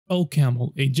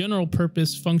OCaml, a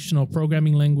general-purpose functional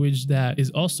programming language that is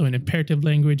also an imperative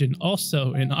language and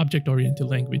also an object-oriented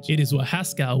language. It is what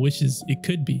Haskell wishes it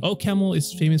could be. OCaml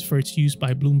is famous for its use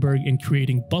by Bloomberg in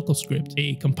creating Bucklescript,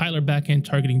 a compiler backend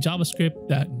targeting JavaScript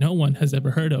that no one has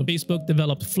ever heard of. Facebook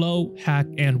developed Flow, Hack,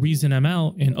 and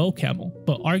ReasonML in OCaml,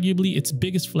 but arguably its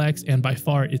biggest flex and by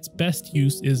far its best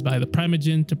use is by the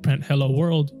Primogen to print Hello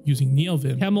World using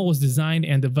NeoVim. CamL was designed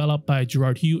and developed by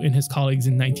Gerard Hugh and his colleagues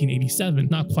in 1987,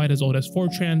 not quite as old as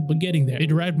Fortran, but getting there. It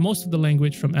derived most of the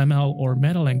language from ML or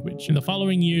meta language. In the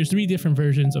following years, 3 different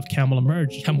versions of CamL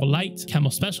emerged: CamL Lite,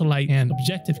 CamL SpecialLite, and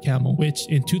Objective CamL, which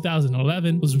in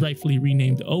 2011 was rightfully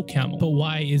renamed OCaml. But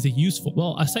why is it useful?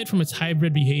 Well, aside from its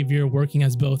hybrid behavior, working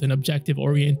as both an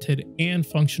objective-oriented and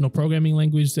functional programming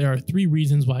language, there are 3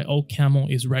 reasons why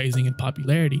OCaml is rising in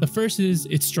popularity. The first is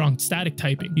its strong static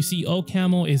typing. You see,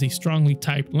 OCaml is a strongly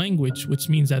typed language, which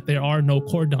means that there are no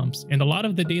core dumps, and a lot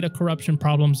of the data corruption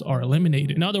problems are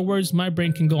eliminated. In other words, my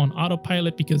brain can go on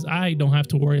autopilot because I don't have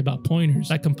to worry about pointers.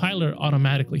 That compiler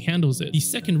automatically handles it. The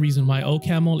second reason why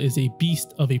OCaml is a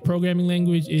beast of a programming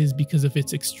language is because of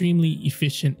its extremely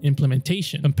efficient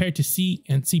implementation. Compared to C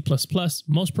and C++,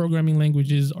 most programming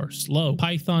languages are slow.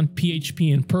 Python,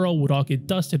 PHP, and Perl would all get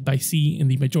dusted by C in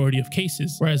the majority of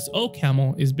cases, whereas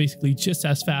OCaml is basically just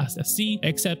as fast as C,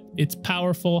 except it's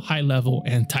powerful, high level,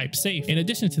 and type safe. In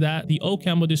addition to that, the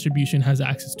OCaml distribution has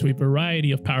access to a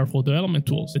variety of powerful development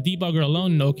tools. The debugger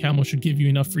alone in OCaml should give you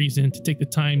enough reason to take the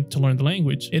time to learn the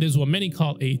language. It is what many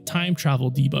call a time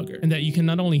travel debugger, and that you can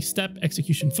not only step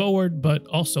execution forward, but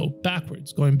also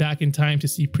backwards, going back in time to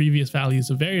see previous values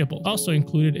of variables. Also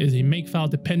included is a makefile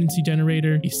dependency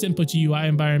generator, a simple GUI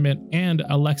environment, and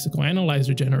a lexical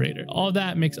analyzer generator. All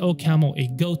that makes OCaml a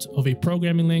goat of a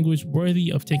programming language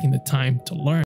worthy of taking the time to learn.